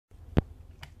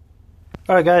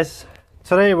Alright guys,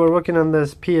 today we're working on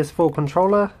this Ps4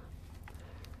 controller.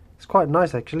 It's quite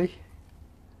nice actually.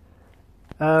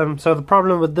 So the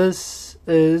problem with this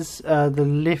is the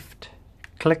left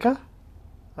clicker.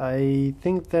 I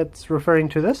think that's referring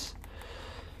to this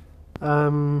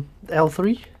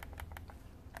L3.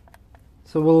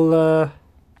 So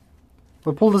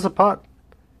we'll pull this apart,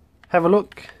 have a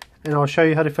look, and I'll show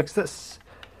you how to fix this.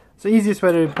 So the easiest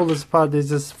way to pull this apart, there's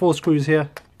just 4 screws here.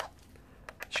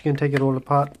 You can take it all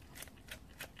apart.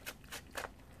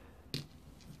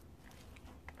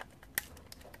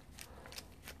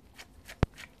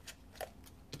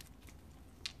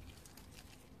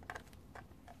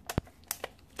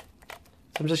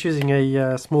 I'm just using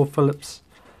a small Phillips.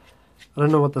 I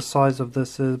don't know what the size of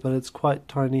this is, but it's quite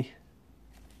tiny.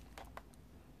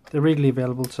 They're readily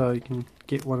available, so you can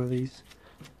get one of these.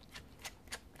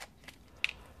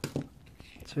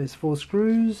 So there's 4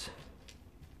 screws.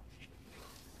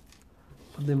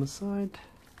 Put them aside.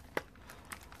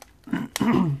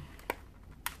 Here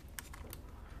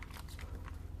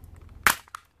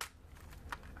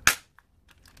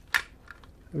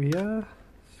we are.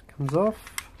 This comes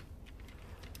off.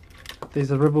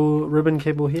 There's a ribbon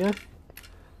cable here.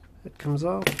 It comes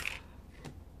off.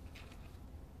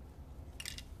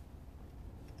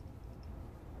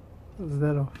 Is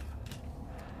that off?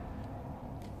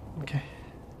 Okay.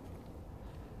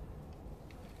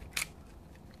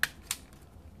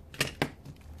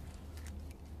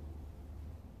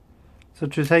 So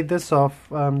to take this off,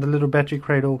 the little battery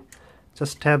cradle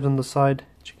just tabs on the side.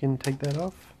 You can take that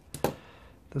off.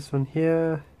 This one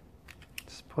here,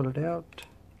 just pull it out.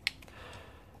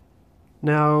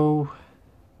 Now,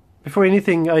 before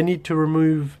anything, I need to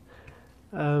remove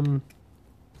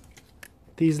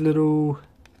these little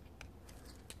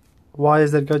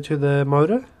wires that go to the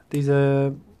motor. These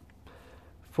are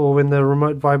for when the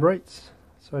remote vibrates.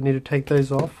 So I need to take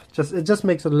those off. It just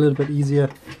makes it a little bit easier.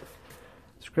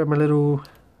 Just grab my little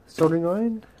soldering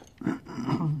iron.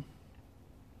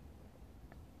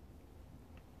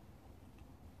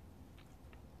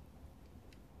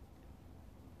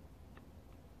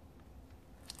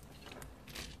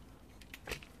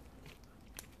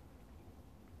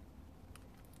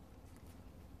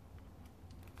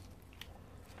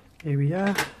 Here we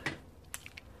are.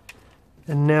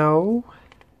 And now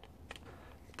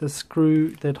the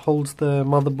screw that holds the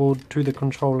motherboard to the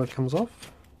controller comes off.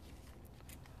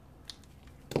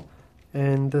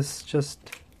 And this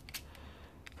just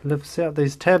lifts out.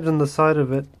 There's tabs on the side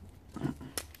of it. You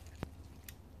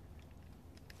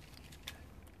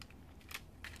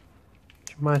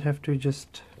might have to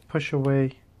just push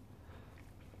away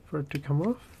for it to come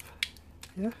off.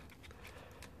 Yeah.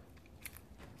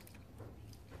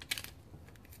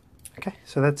 Okay,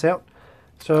 so that's out.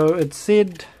 So it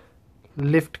said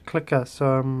left clicker, so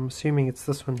I'm assuming it's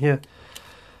this one here.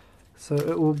 So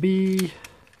it will be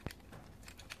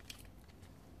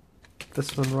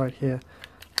this one right here.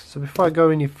 So before I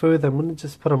go any further, I'm going to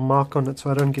just put a mark on it so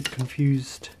I don't get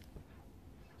confused.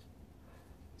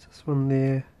 It's this one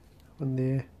there, one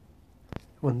there,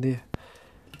 one there.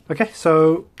 Okay,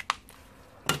 so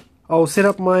I'll set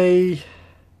up my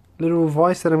little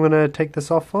vise that I'm going to take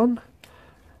this off on,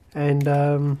 and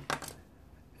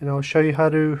I'll show you how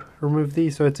to remove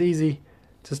these. So it's easy.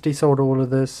 Just desolder all of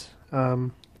this,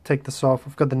 take this off.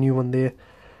 I've got the new one there,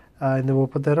 and then we'll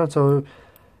put that on. So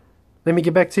let me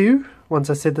get back to you once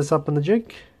I set this up on the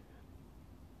jig.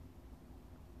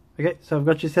 Okay, so I've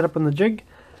got you set up on the jig.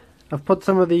 I've put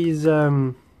some of these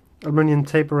aluminum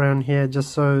tape around here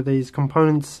just so there's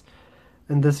components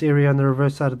in this area on the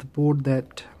reverse side of the board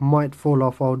that might fall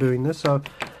off while doing this. So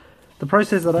the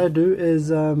process that I do is,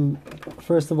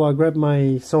 first of all, I grab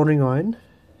my soldering iron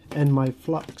and my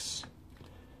flux.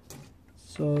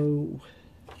 So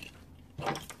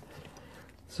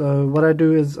what I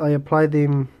do is I apply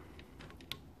them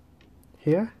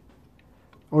here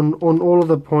on all of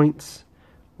the points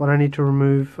what I need to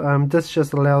remove. This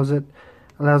just allows the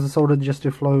solder just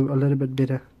to flow a little bit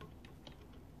better.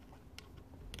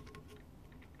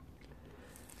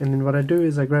 And then what I do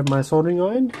is I grab my soldering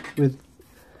iron with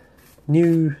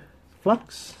new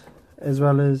flux, as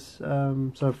well as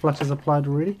so flux is applied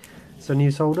already, so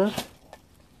new solder,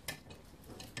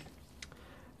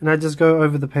 and I just go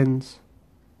over the pins,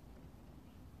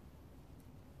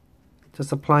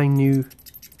 just applying new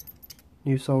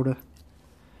solder.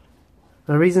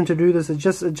 The reason to do this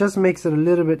is it just makes it a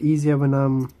little bit easier when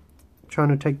I'm trying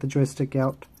to take the joystick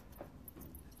out.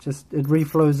 It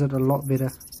reflows it a lot better.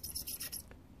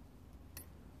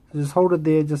 So just hold it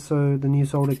there just so the new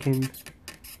solder can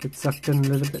get sucked in a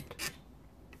little bit.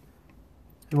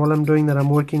 And while I'm doing that, I'm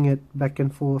working it back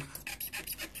and forth.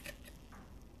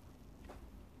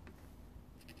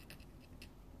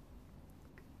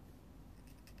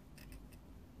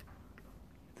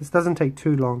 This doesn't take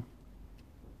too long.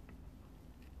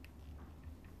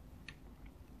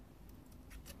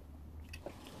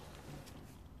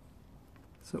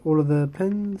 So all of the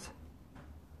pins.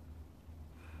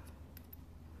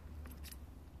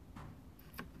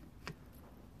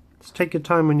 Just take your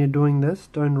time when you're doing this,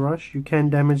 don't rush. You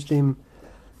can damage them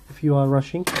if you are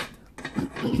rushing.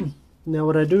 Now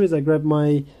what I do is I grab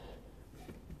my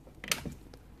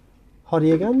hot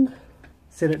air gun,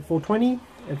 set it 420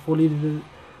 at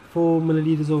 4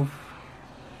 milliliters of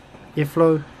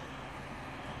airflow,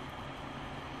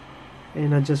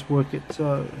 and I just work it.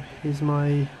 So here's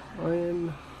my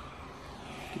iron,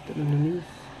 get that underneath,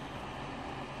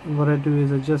 and what I do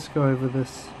is I just go over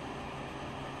this.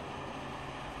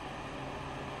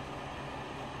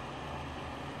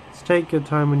 Just take your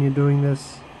time when you're doing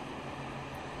this.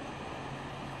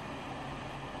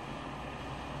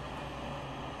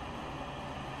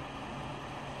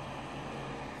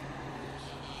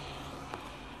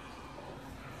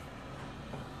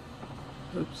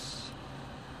 Oops.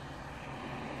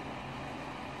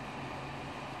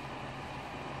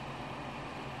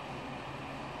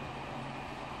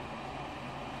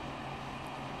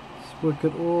 Just work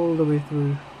it all the way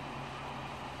through.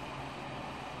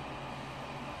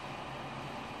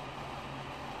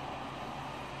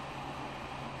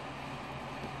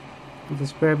 And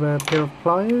just grab a pair of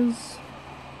pliers,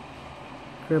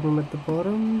 grab them at the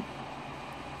bottom,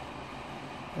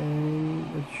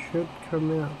 and it should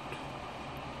come out.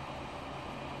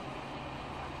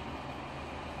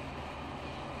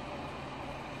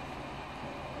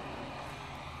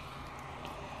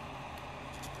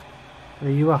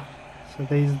 There you are. So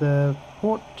there's the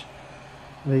port,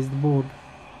 there's the board.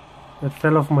 That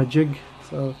fell off my jig,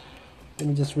 so let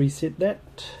me just reset that.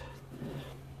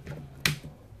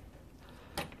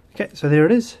 Okay, so there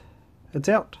it is. It's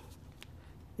out.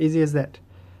 Easy as that.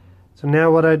 So now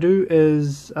what I do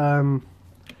is I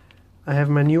have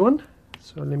my new one.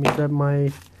 So let me grab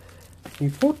my new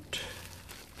port.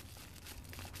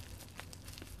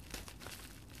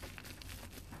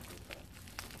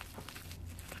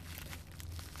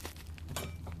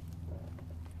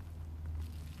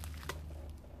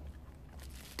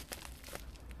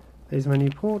 There's my new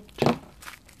port.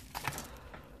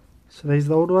 So there's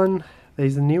the old one,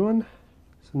 there's the new one.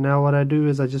 So now what I do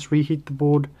is I just reheat the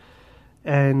board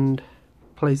and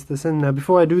place this in. Now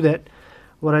before I do that,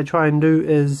 what I try and do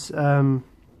is I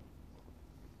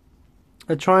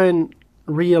try and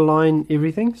realign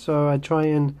everything. So I try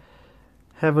and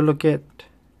have a look at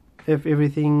if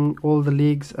everything, all the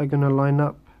legs are going to line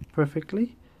up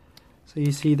perfectly. So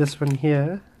you see this one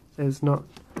here is not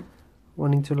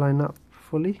wanting to line up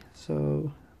fully,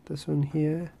 so this one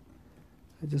here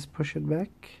I just push it back,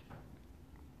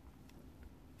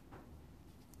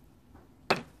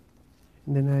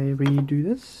 and then I redo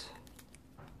this.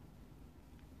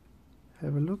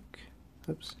 Have a look.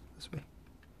 Oops, this way.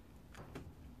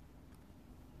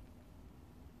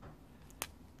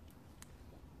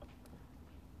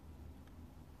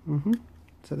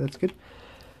 So that's good.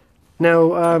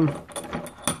 Now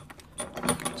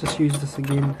just use this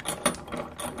again.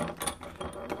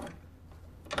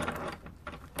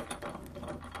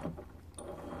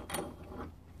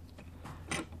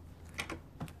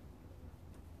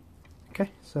 Okay,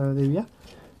 so there we are.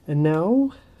 And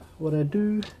now what I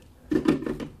do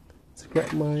is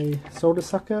grab my solder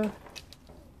sucker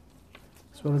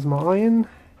as well as my iron,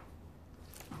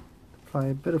 apply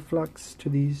a bit of flux to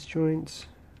these joints.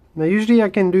 Now usually I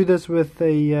can do this with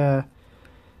the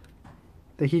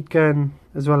heat gun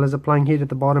as well as applying heat at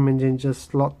the bottom and then just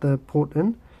slot the port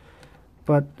in,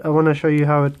 but I want to show you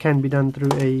how it can be done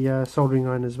through a soldering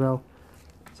iron as well.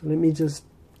 So let me just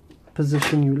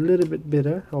position you a little bit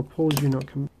better. I'll pause you, not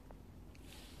come.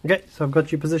 Okay, so I've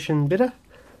got you positioned better.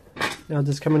 Now I'll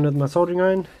just come in with my soldering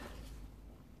iron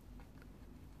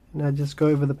and I just go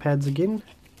over the pads again,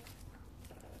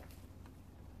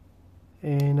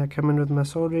 and I come in with my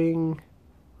soldering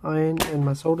iron and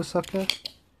my solder sucker.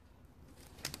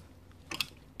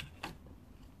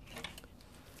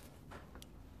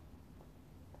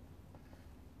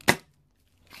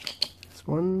 This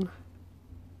one.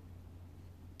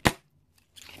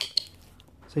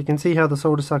 So you can see how the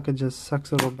solder sucker just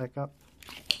sucks it all back up.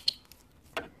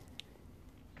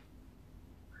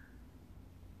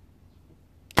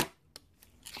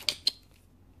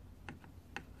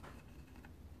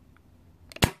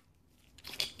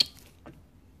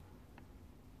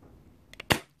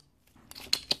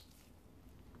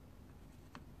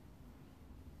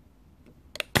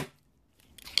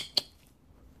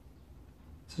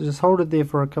 So just hold it there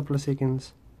for a couple of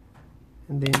seconds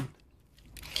and then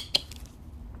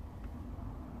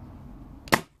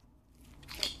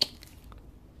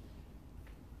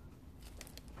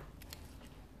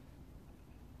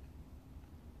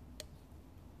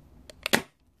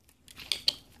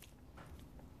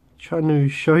trying to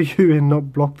show you and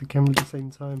not block the camera at the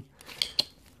same time.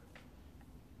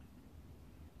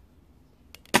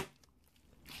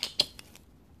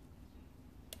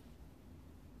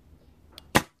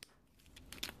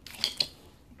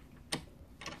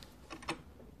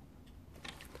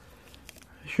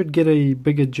 I should get a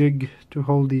bigger jig to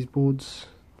hold these boards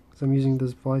because I'm using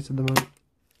this vise at the moment.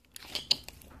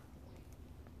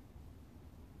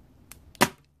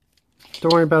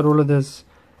 Don't worry about all of this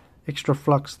extra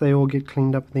flux, they all get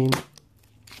cleaned up at the end.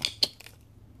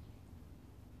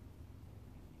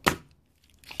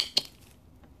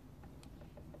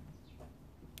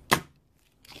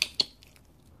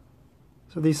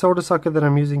 So the solder socket that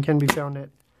I'm using can be found at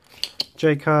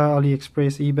JCar,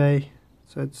 AliExpress, eBay,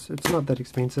 so it's not that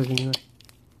expensive anyway.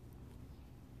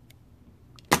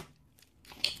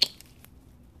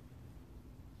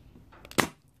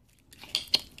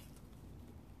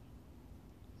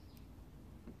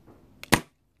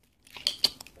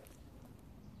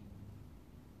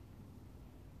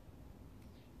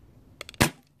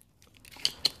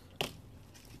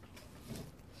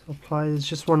 So apply, there's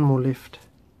just one more left.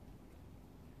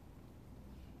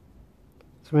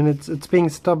 So when it's being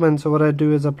stubborn, so what I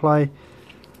do is apply a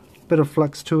bit of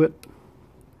flux to it,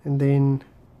 and then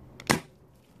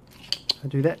I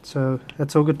do that. So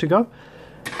that's all good to go.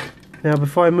 Now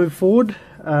before I move forward,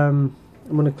 I'm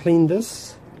going to clean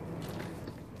this.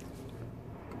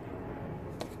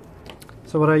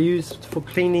 So what I use for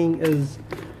cleaning is,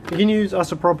 you can use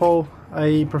isopropyl.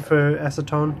 I prefer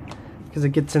acetone because it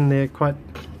gets in there quite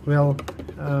well.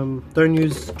 Don't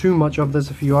use too much of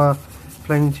this if you are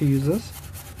planning to use this,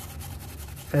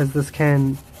 as this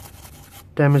can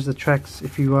damage the tracks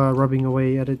if you are rubbing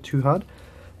away at it too hard.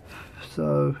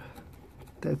 So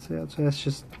that's it. So that's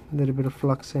just a little bit of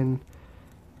flux and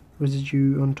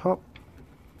residue on top.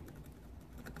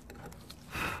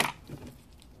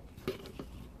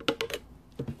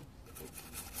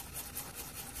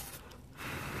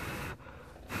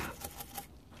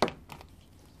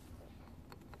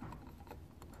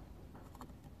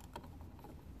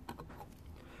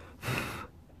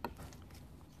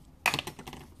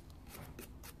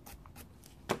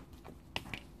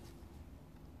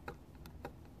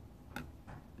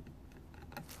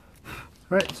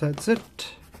 Right, so that's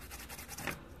it.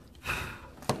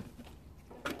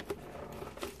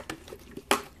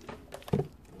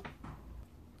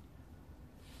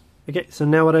 Okay, so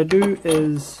now what I do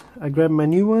is I grab my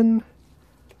new one.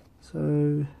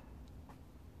 So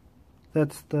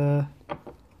that's the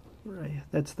old one.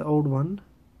 That's the old one.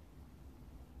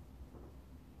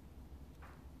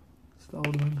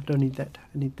 I don't need that.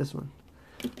 I need this one.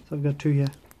 So I've got two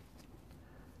here.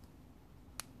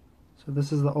 So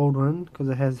this is the old one because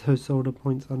it has those solder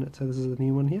points on it. So this is the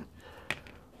new one here.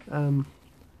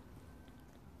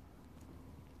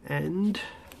 And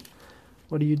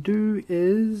what do you do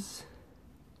is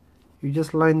you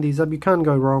just line these up. You can't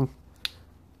go wrong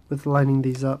with lining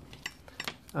these up.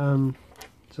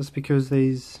 Just because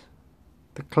the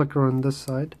clicker on this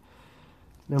side.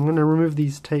 Now I'm going to remove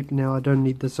these tape now. I don't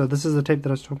need this. So this is the tape that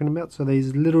I was talking about. So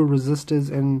these little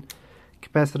resistors and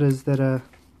capacitors that are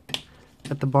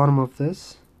at the bottom of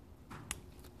this.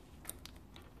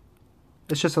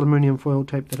 It's just aluminum foil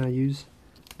tape that I use.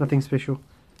 Nothing special.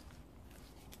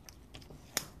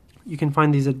 You can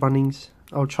find these at Bunnings.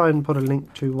 I'll try and put a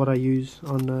link to what I use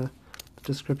on the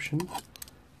description.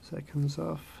 So that comes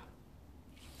off.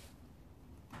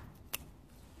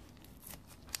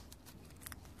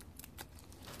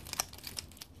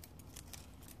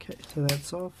 Okay, so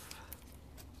that's off.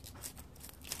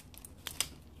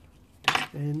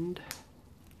 And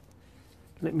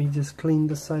let me just clean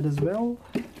this side as well.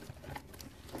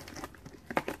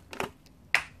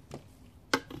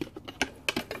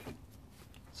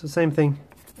 So same thing,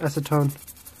 acetone.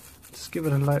 Just give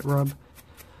it a light rub.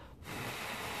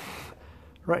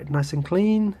 Right, nice and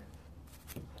clean.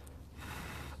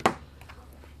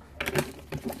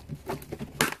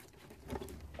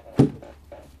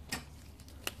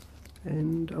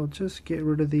 And I'll just get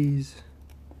rid of these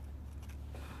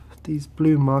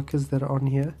blue markers that are on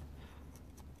here.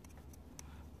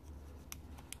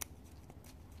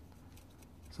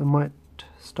 So I might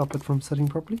stop it from sitting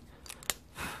properly.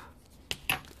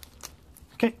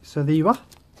 Okay, so there you are.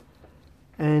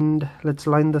 And let's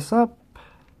line this up.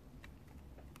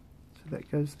 So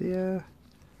that goes there.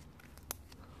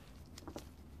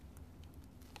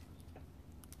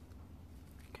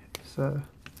 Okay, so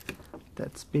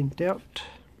that's bent out.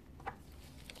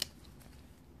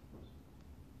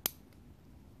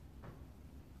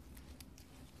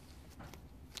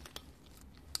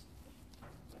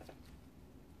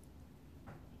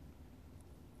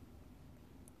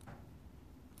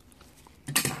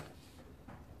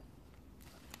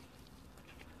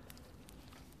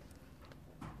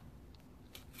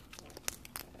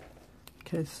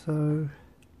 Okay, so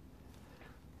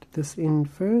this in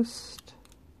first.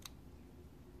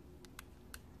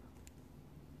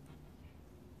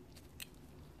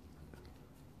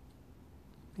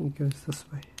 It goes this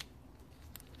way.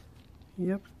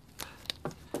 Yep.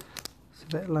 So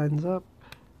that lines up,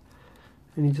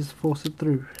 and you just force it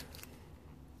through.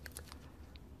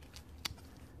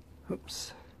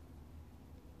 Oops.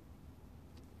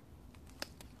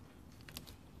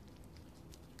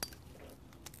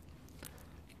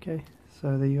 Okay,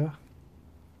 so there you are.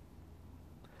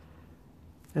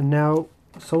 And now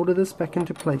solder this back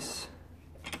into place.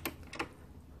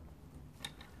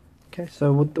 Okay,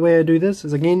 so the way I do this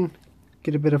is, again,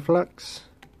 get a bit of flux.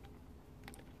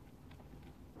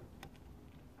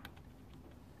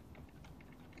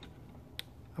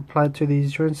 Apply it to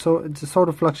these joints. So it's a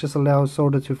solder flux just allows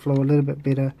solder to flow a little bit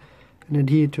better and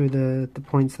adhere to the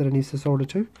points that it needs to solder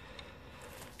to.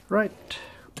 Right.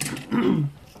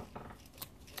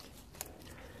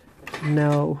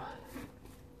 Now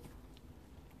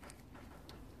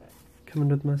come in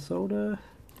with my solder.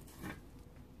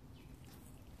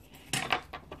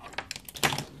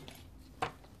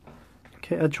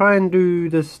 Okay, I try and do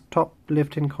this top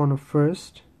left hand corner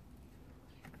first.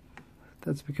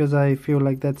 That's because I feel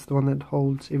like that's the one that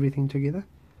holds everything together.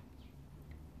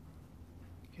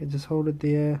 Okay, just hold it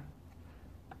there.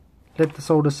 Let the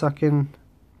solder suck in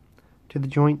to the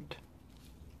joint.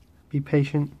 Be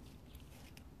patient.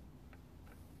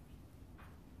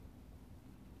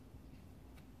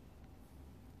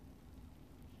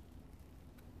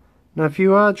 Now if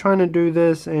you are trying to do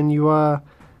this and you are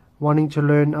wanting to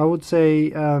learn, I would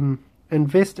say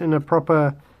invest in a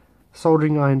proper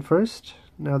soldering iron first.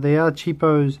 Now there are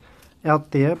cheapos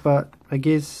out there, but I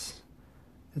guess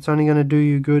it's only going to do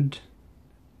you good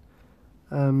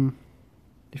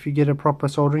if you get a proper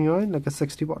soldering iron, like a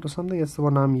 60 watt or something. That's the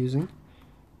one I'm using.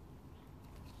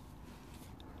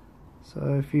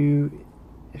 So if you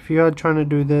are trying to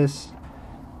do this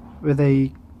with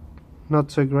a not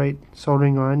so great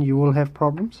soldering iron, you will have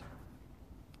problems.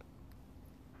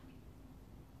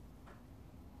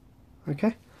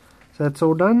 Okay, so that's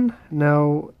all done.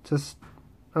 Now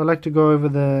I like to go over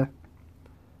the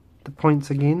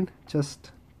points again,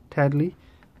 just tadly,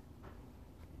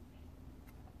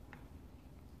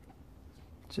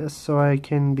 just so I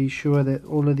can be sure that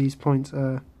all of these points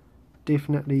are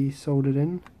definitely soldered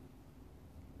in.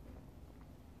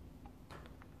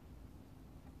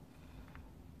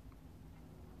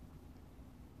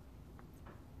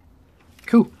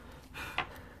 Cool,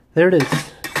 there it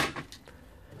is.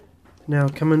 Now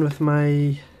come in with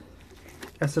my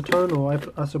acetone or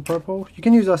isopropyl. You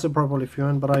can use isopropyl if you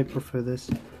want, but I prefer this.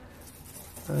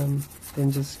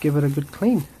 Then just give it a good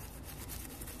clean.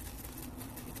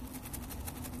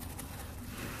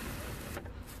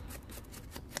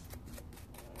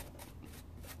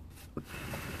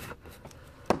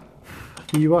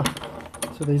 Here you are.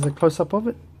 So there's a close-up of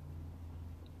it.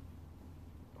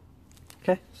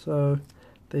 Okay, so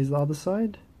there's the other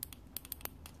side.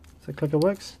 So clicker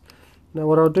works. Now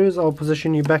what I'll do is I'll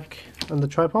position you back on the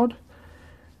tripod,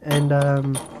 and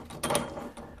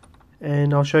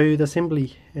I'll show you the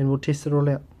assembly, and we'll test it all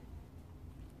out.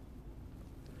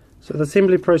 So the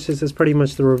assembly process is pretty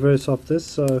much the reverse of this.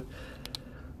 So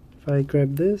if I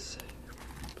grab this,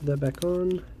 put that back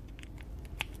on,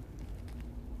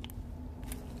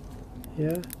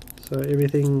 yeah, so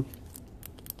everything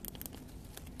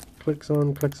clicks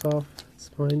on, clicks off, it's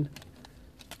fine.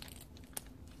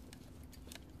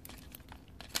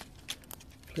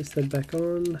 Place that back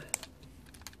on.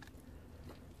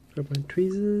 Grab my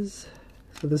tweezers.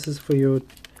 So this is for your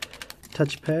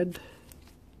touchpad.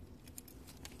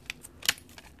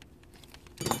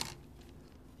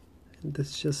 And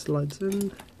this just slides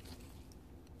in.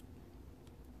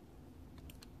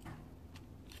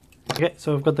 Okay,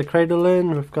 so we've got the cradle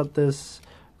in, we've got this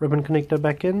ribbon connector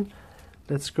back in.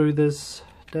 Let's screw this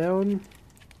down.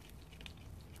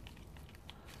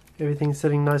 Everything's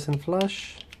sitting nice and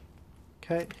flush.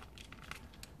 Okay,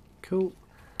 cool.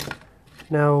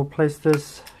 Now place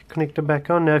this connector back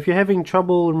on. Now if you're having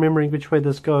trouble remembering which way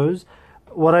this goes,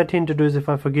 what I tend to do is, if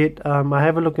I forget, I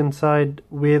have a look inside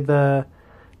where the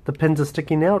pins are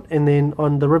sticking out, and then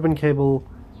on the ribbon cable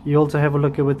you also have a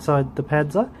look at which side the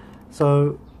pads are.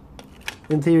 So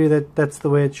in theory that's the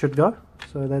way it should go.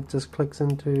 So that just clicks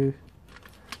into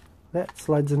that,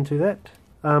 slides into that.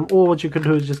 Or what you could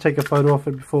do is just take a photo of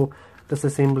it before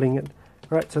disassembling it.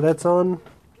 Right, so that's on.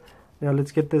 Now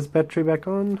let's get this battery back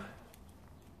on.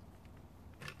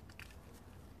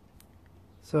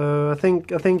 So I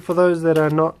think for those that are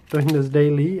not doing this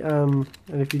daily, and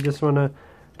if you just want to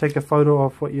take a photo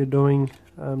of what you're doing,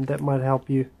 that might help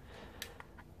you.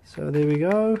 So there we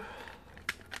go,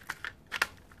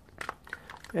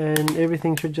 and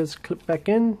everything should just clip back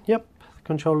in. Yep, the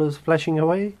controller's flashing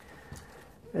away.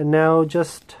 And now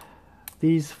just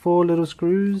these 4 little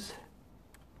screws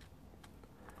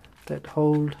that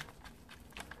hold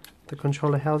the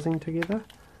controller housing together.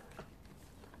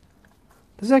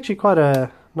 This is actually quite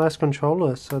a nice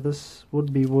controller, so this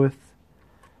would be worth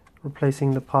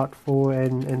replacing the part 4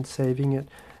 and saving it.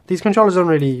 These controllers don't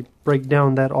really break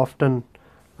down that often,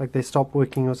 like they stop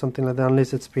working or something like that,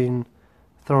 unless it's been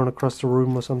thrown across the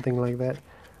room or something like that.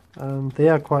 They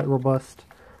are quite robust,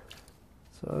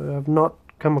 so I've not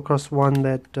come across one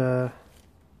that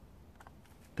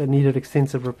that needed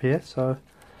extensive repair. So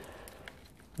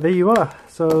there you are.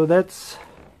 So that's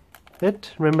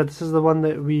it. Remember, this is the one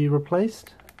that we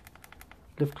replaced.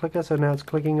 Left clicker, so now it's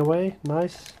clicking away.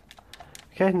 Nice.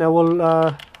 Okay, now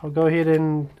I'll go ahead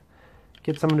and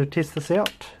get someone to test this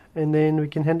out, and then we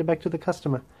can hand it back to the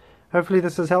customer. Hopefully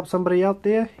this has helped somebody out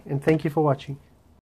there, and thank you for watching.